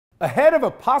Ahead of a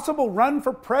possible run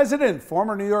for president,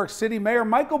 former New York City Mayor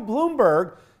Michael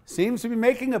Bloomberg seems to be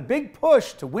making a big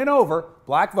push to win over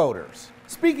black voters.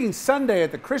 Speaking Sunday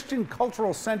at the Christian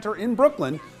Cultural Center in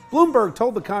Brooklyn, Bloomberg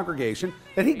told the congregation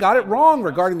that he got it wrong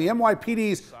regarding the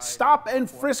NYPD's stop and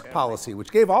frisk policy,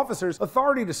 which gave officers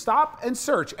authority to stop and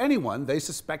search anyone they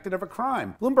suspected of a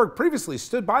crime. Bloomberg previously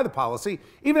stood by the policy,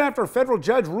 even after a federal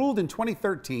judge ruled in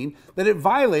 2013 that it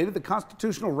violated the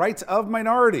constitutional rights of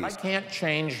minorities. I can't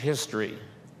change history.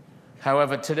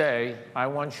 However, today, I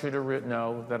want you to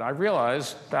know that I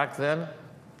realized back then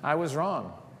I was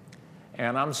wrong,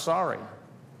 and I'm sorry.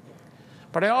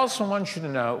 But I also want you to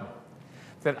know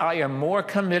that I am more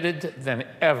committed than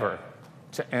ever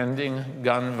to ending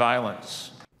gun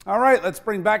violence. All right, let's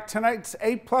bring back tonight's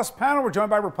A+ panel. We're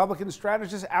joined by Republican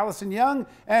strategist Allison Young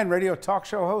and radio talk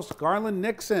show host Garland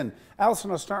Nixon. Allison,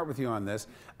 I'll start with you on this.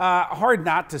 Hard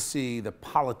not to see the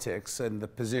politics and the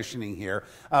positioning here,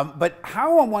 but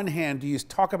how on one hand do you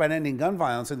talk about ending gun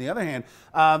violence, and on the other hand,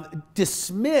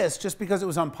 dismiss, just because it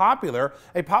was unpopular,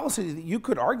 a policy that you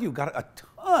could argue got a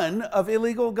ton of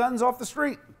illegal guns off the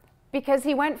street? Because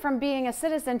he went from being a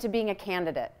citizen to being a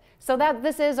candidate. So that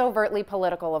this is overtly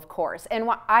political, of course. And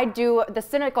what I do, the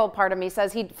cynical part of me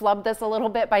says he flubbed this a little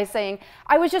bit by saying,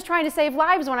 I was just trying to save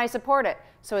lives when I support it.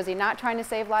 So is he not trying to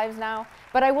save lives now?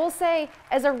 But I will say,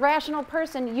 as a rational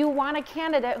person, you want a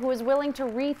candidate who is willing to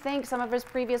rethink some of his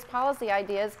previous policy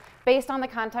ideas based on the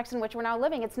context in which we're now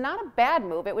living. It's not a bad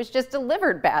move, it was just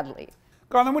delivered badly.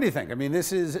 Garland, what do you think? I mean,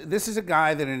 this is a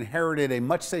guy that inherited a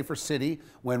much safer city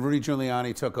when Rudy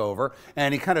Giuliani took over,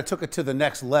 and he kind of took it to the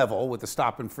next level with the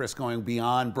stop and frisk going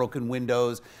beyond broken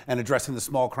windows and addressing the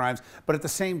small crimes. But at the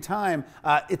same time,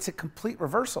 it's a complete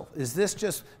reversal. Is this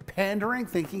just pandering,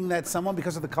 thinking that someone,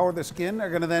 because of the color of their skin, are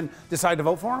going to then decide to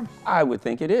vote for him? I would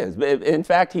think it is. In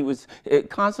fact, he was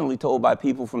constantly told by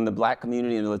people from the black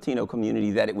community and the Latino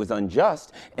community that it was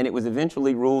unjust, and it was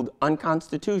eventually ruled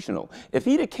unconstitutional. If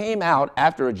he'd have came out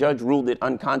after a judge ruled it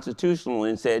unconstitutional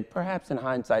and said, perhaps in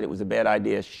hindsight it was a bad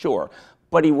idea, sure.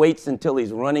 But he waits until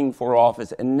he's running for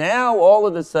office, and now all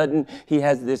of a sudden he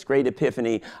has this great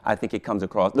epiphany. I think it comes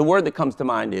across. The word that comes to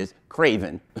mind is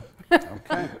craven.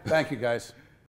 Okay, thank you guys.